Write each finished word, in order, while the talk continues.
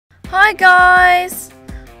Hi guys!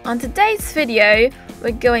 On today's video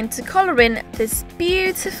we're going to colour in this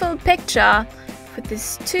beautiful picture with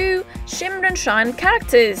these two Shimmer and Shine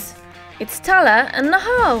characters. It's Tala and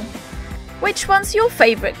Nahal. Which one's your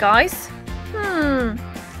favourite, guys?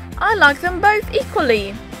 I like them both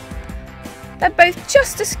equally. They're both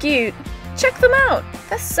just as cute. Check them out,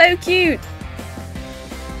 they're so cute.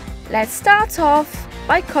 Let's start off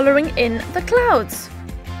by colouring in the clouds.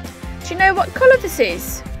 Do you know what colour this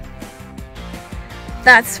is?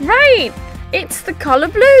 That's right, it's the colour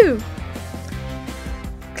blue.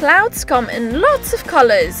 Clouds come in lots of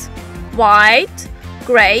colours. White,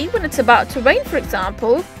 grey when it's about to rain for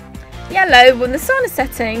example, yellow when the sun is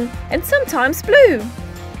setting, and sometimes blue.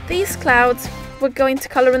 These clouds we're going to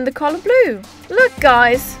colour in the colour blue. Look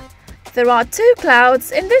guys, there are two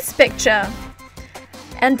clouds in this picture.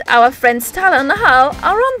 And our friends Tala and Nahal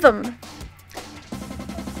are on them.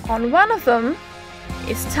 On one of them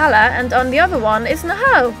is Tala and on the other one is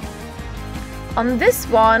Nahal. On this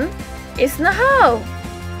one is Nahal.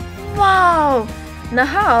 Wow!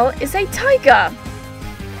 Nahal is a tiger.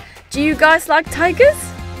 Do you guys like tigers?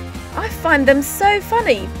 I find them so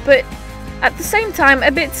funny, but at the same time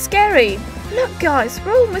a bit scary. Look guys,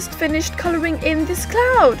 we're almost finished colouring in this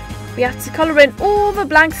cloud. We have to colour in all the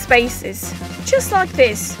blank spaces, just like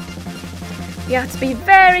this. You have to be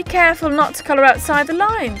very careful not to colour outside the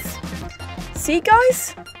lines. See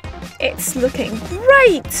guys? It's looking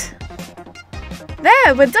great!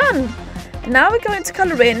 There, we're done! Now we're going to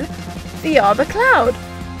colour in the other cloud.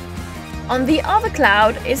 On the other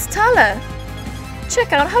cloud is Tala.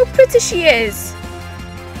 Check out how pretty she is!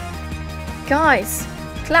 Guys,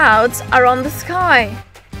 clouds are on the sky.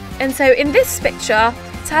 And so in this picture,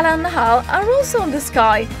 Tala and Nahal are also on the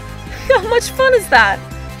sky. How much fun is that?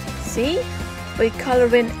 See? We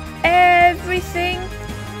colour in everything.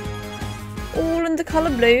 All in the colour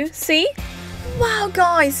blue. See? Wow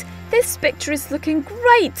guys, this picture is looking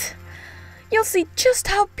great. You'll see just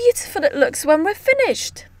how beautiful it looks when we're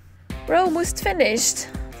finished. We're almost finished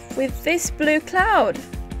with this blue cloud.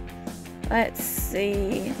 Let's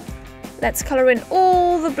see. Let's colour in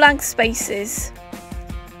all the blank spaces.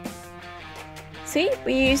 See,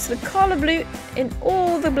 we use the colour blue in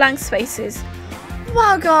all the blank spaces.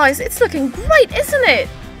 Wow guys, it's looking great, isn't it?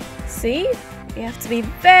 See, you have to be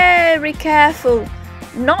very careful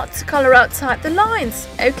not to colour outside the lines.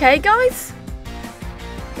 Okay guys?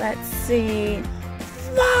 Let's see.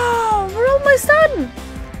 Wow, we're almost done.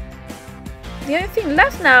 The only thing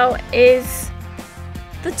left now is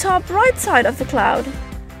the top right side of the cloud.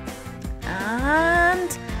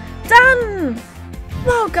 And done!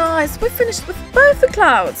 Wow guys, we're finished with both the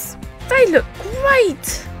clouds. They look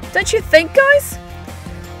great! Don't you think guys?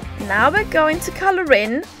 Now we're going to colour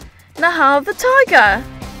in Nahal the tiger.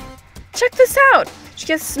 Check this out.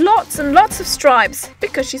 She has lots and lots of stripes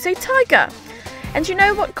because she's a tiger. And you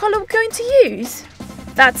know what colour we're going to use?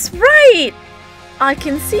 That's right! I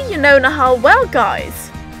can see you know Nahal well guys.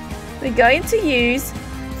 We're going to use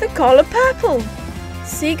the colour purple.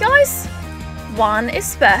 See guys? One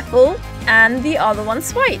is purple and the other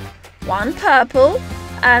one's white. One purple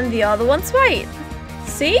and the other one's white.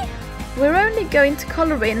 See? We're only going to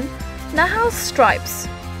colour in Nahal's stripes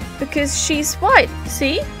because she's white,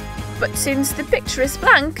 see? But since the picture is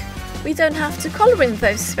blank, we don't have to colour in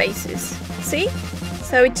those spaces, see?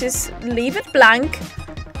 So we just leave it blank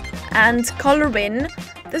and colour in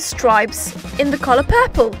the stripes in the colour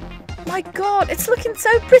purple. My god, it's looking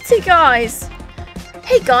so pretty guys!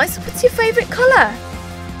 Hey guys, what's your favourite colour?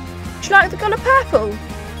 Do you like the colour purple?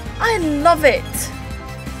 I love it!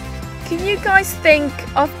 Can you guys think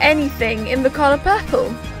of anything in the colour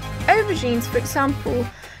purple? Aubergines, for example,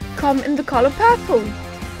 come in the colour purple.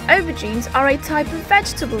 Aubergines are a type of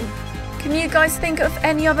vegetable. Can you guys think of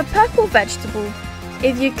any other purple vegetable?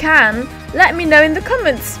 If you can, let me know in the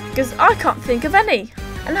comments, because I can't think of any.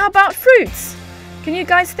 And how about fruits? Can you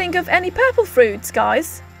guys think of any purple fruits,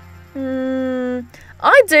 guys?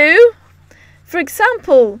 I do! For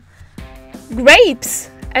example, grapes,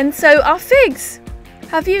 and so are figs.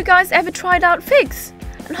 Have you guys ever tried out figs?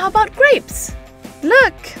 And how about grapes?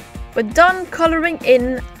 Look, we're done colouring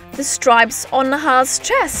in the stripes on Nahal's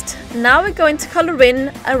chest. Now we're going to colour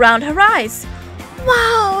in around her eyes.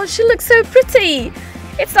 Wow, she looks so pretty.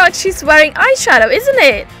 It's like she's wearing eyeshadow, isn't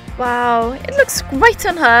it? Wow, it looks great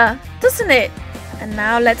on her, doesn't it? And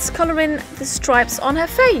now let's colour in the stripes on her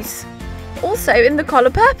face. Also in the colour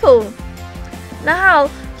purple.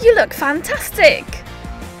 Nahal, you look fantastic.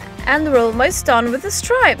 And we're almost done with the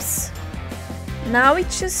stripes. Now we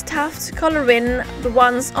just have to colour in the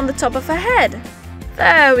ones on the top of her head.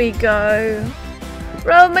 There we go.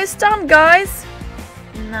 We're almost done, guys.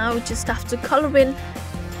 Now we just have to colour in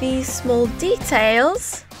these small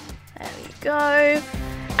details. There we go.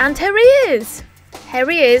 And her ears. Her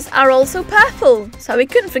ears are also purple, so we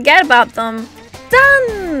couldn't forget about them.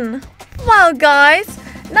 Done! Well guys,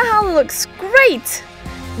 Nahal looks great.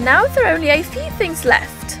 Now there are only a few things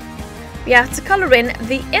left. We have to colour in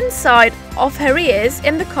the inside of her ears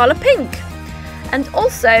in the colour pink. And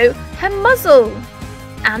also her muzzle.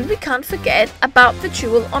 And we can't forget about the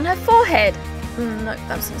jewel on her forehead. No,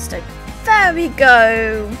 that was a mistake. There we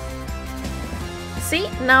go. See,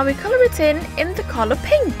 now we colour it in the colour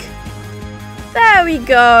pink. There we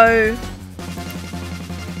go.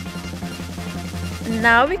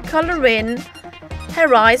 Now we colour in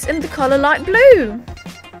her eyes in the colour light blue.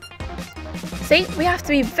 See, we have to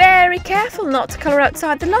be very careful not to colour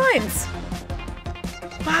outside the lines.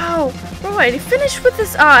 Wow, we're already finished with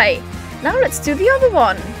this eye. Now let's do the other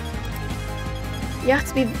one. You have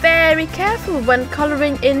to be very careful when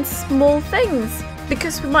colouring in small things,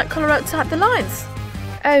 because we might colour outside the lines.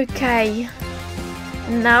 Okay,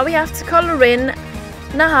 now we have to colour in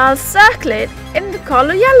Nahal's circlet in the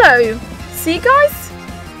colour yellow. See guys?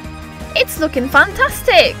 It's looking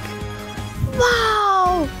fantastic.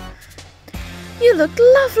 Wow! You look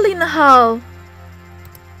lovely, Nahal.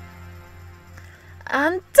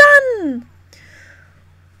 And done!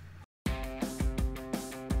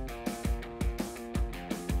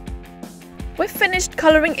 We've finished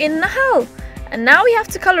colouring in Nahal, and now we have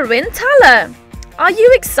to colour in Tala. Are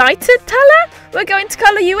you excited, Tala? We're going to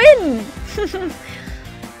colour you in.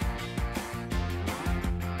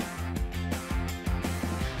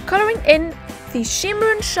 Colouring in the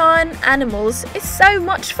Shimmer and Shine animals is so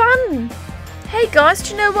much fun. Hey guys,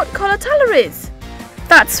 do you know what colour Tala is?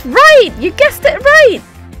 That's right, you guessed it right.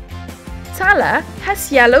 Tala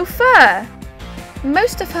has yellow fur.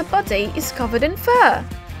 Most of her body is covered in fur,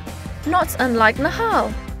 not unlike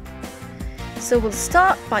Nahal. So we'll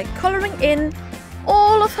start by colouring in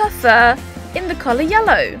all of her fur in the colour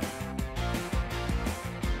yellow.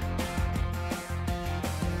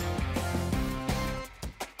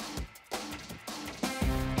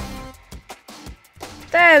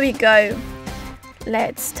 There we go.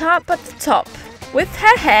 Let's start at the top with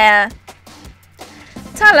her hair.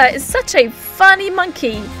 Tala is such a funny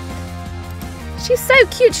monkey. She's so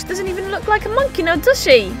cute, she doesn't even look like a monkey now, does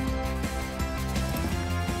she?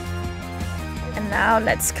 And now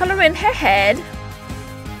let's colour in her head.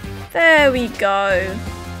 There we go.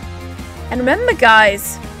 And remember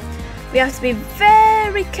guys, we have to be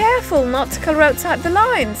very careful not to colour outside the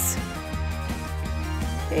lines.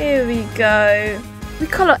 Here we go. We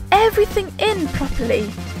colour everything in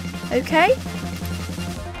properly, okay?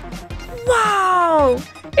 Wow!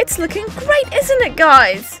 It's looking great, isn't it,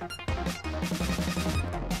 guys?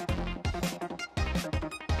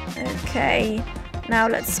 Okay, now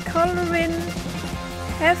let's colour in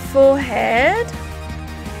her forehead.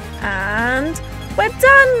 And we're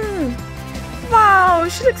done! Wow,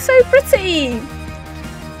 she looks so pretty!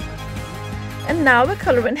 And now we're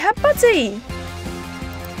colouring her body.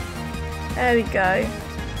 There we go.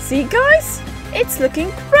 See guys? It's looking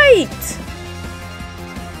great!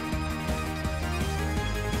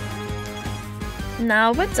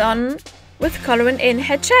 Now we're done with colouring in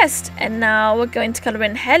her chest, and now we're going to colour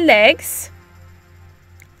in her legs.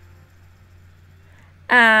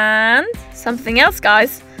 And something else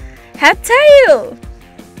guys, her tail!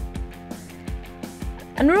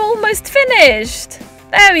 And we're almost finished!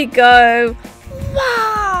 There we go!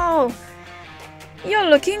 Wow!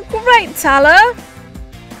 You're looking great, Tala!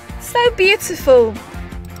 So beautiful!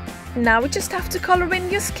 Now we just have to colour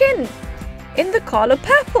in your skin in the colour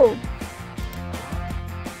purple.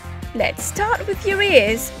 Let's start with your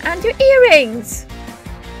ears and your earrings.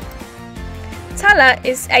 Tala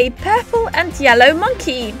is a purple and yellow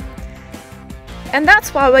monkey. And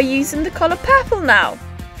that's why we're using the colour purple now.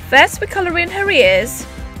 First we colour in her ears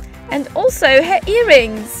and also her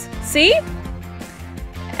earrings. See?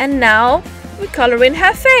 And now we colour in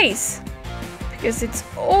her face because it's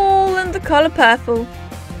all in the colour purple.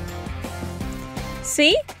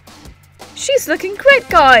 See? She's looking great,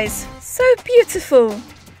 guys. So beautiful.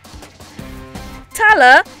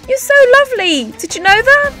 Tala, you're so lovely. Did you know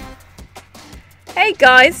that? Hey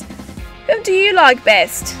guys, who do you like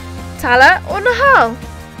best? Tala or Nahal?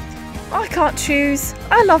 I can't choose.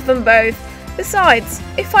 I love them both. Besides,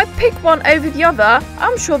 if I pick one over the other,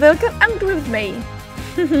 I'm sure they'll get angry with me.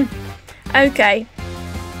 Okay.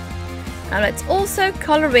 Now let's also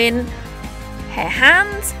colour in her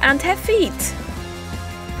hands and her feet.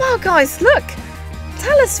 Wow guys, look!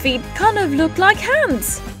 Tala's feet kind of look like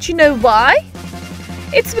hands. Do you know why?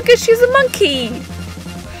 It's because she's a monkey.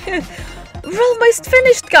 We're almost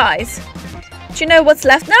finished, guys. Do you know what's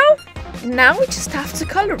left now? Now we just have to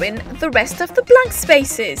colour in the rest of the blank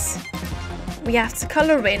spaces. We have to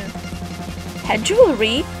colour in her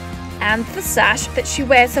jewellery and the sash that she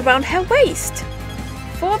wears around her waist.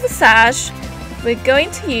 For the sash, we're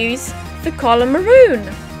going to use the colour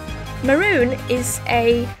maroon. Maroon is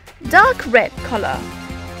a dark red colour.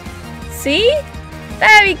 See?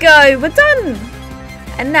 There we go, we're done!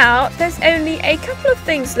 And now there's only a couple of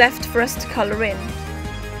things left for us to colour in.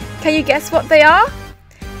 Can you guess what they are?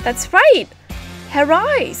 That's right, her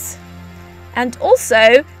eyes. And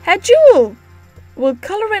also her jewel. We'll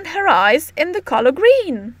colour in her eyes in the colour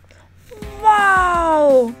green.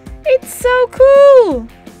 Wow! It's so cool!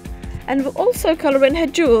 And we'll also colour in her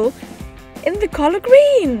jewel in the colour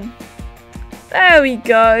green. There we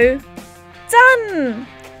go. Done!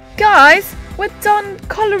 Guys, we're done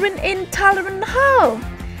colouring in Tala and Nahal.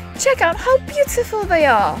 Check out how beautiful they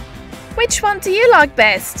are. Which one do you like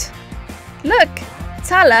best? Look,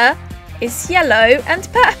 Tala is yellow and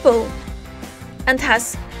purple and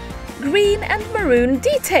has green and maroon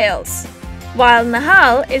details, while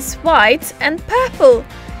Nahal is white and purple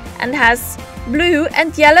and has blue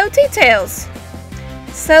and yellow details.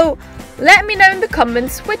 So let me know in the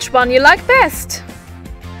comments which one you like best.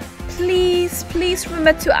 Please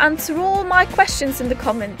remember to answer all my questions in the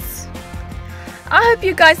comments. I hope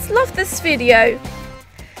you guys love this video.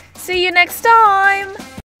 See you next time!